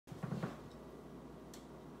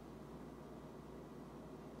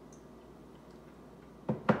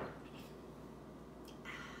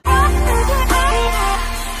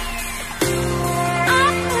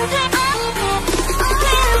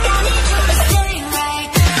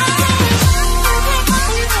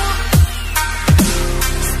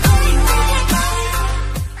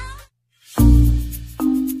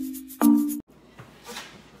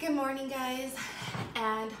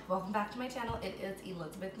It is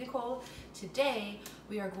Elizabeth Nicole. Today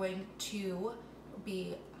we are going to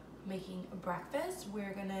be making breakfast.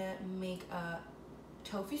 We're gonna make a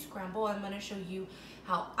tofu scramble. I'm gonna show you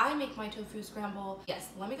how I make my tofu scramble. Yes,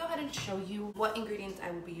 let me go ahead and show you what ingredients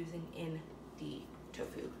I will be using in the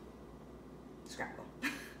tofu scramble.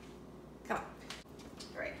 Come on.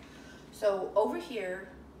 All right, so over here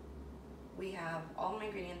we have all my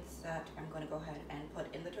ingredients that I'm going to go ahead and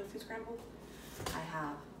put in the tofu scramble. I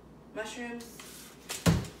have mushrooms,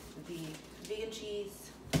 the vegan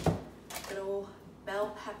cheese, little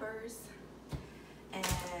bell peppers, and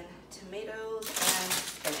tomatoes and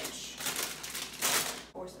spinach.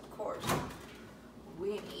 Of course,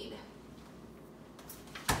 we need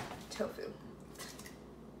tofu.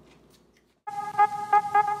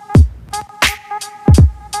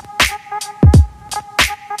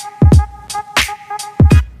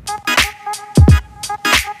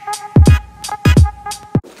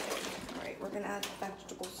 We're gonna add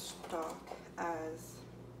vegetable stock as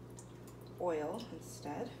oil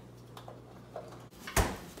instead.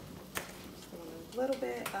 A little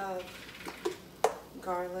bit of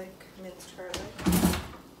garlic, minced garlic,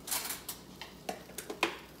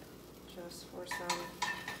 just for some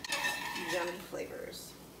yummy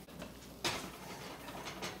flavors. I'm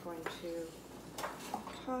going to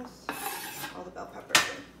toss all the bell peppers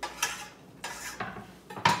in.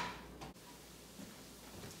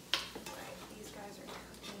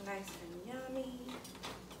 Nice and yummy.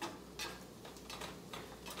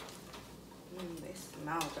 They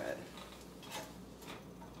smell good.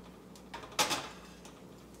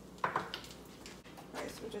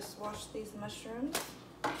 Alright, so we just washed these mushrooms.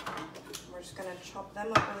 We're just gonna chop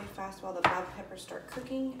them up really fast while the bell peppers start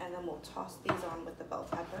cooking, and then we'll toss these on with the bell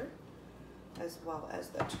pepper as well as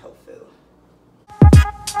the tofu.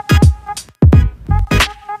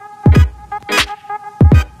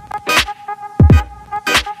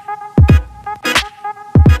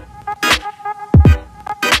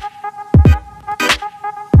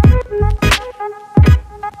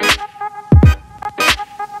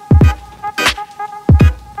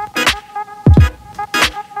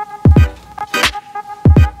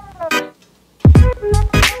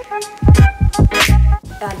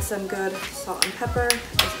 Add some good salt and pepper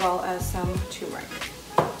as well as some turmeric.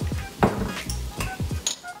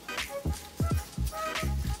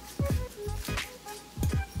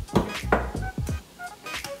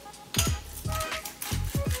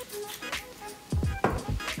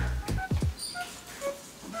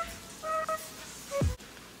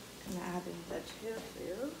 I'm gonna add in the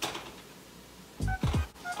tofu.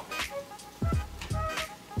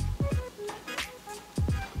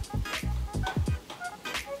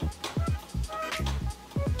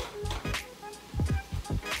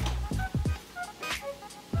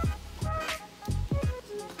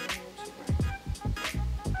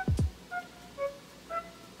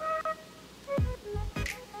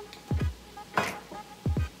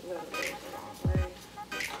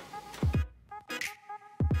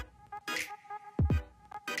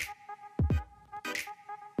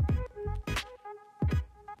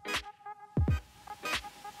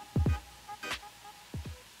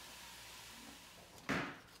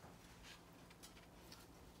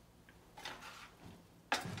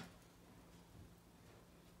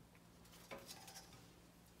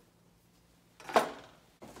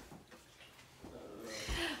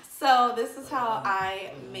 So this is how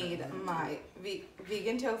I made my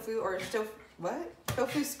vegan tofu or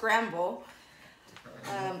tofu scramble.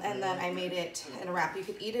 And then I made it in a wrap. You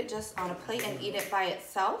could eat it just on a plate and eat it by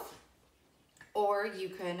itself, or you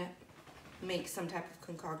can make some type of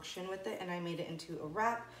concoction with it, and I made it into a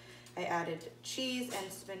wrap. I added cheese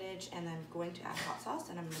and spinach, and then I'm going to add hot sauce,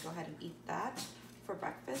 and I'm gonna go ahead and eat that for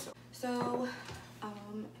breakfast. So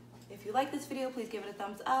if you like this video, please give it a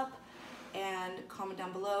thumbs up and comment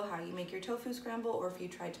down below how you make your tofu scramble, or if you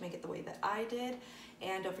tried to make it the way that I did.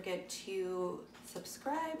 And don't forget to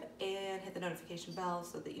subscribe and hit the notification bell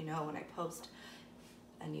so that you know when I post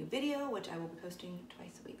a new video, which I will be posting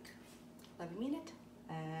twice a week. Love you, mean it.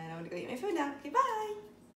 And I'm gonna go eat my food now. Okay, bye.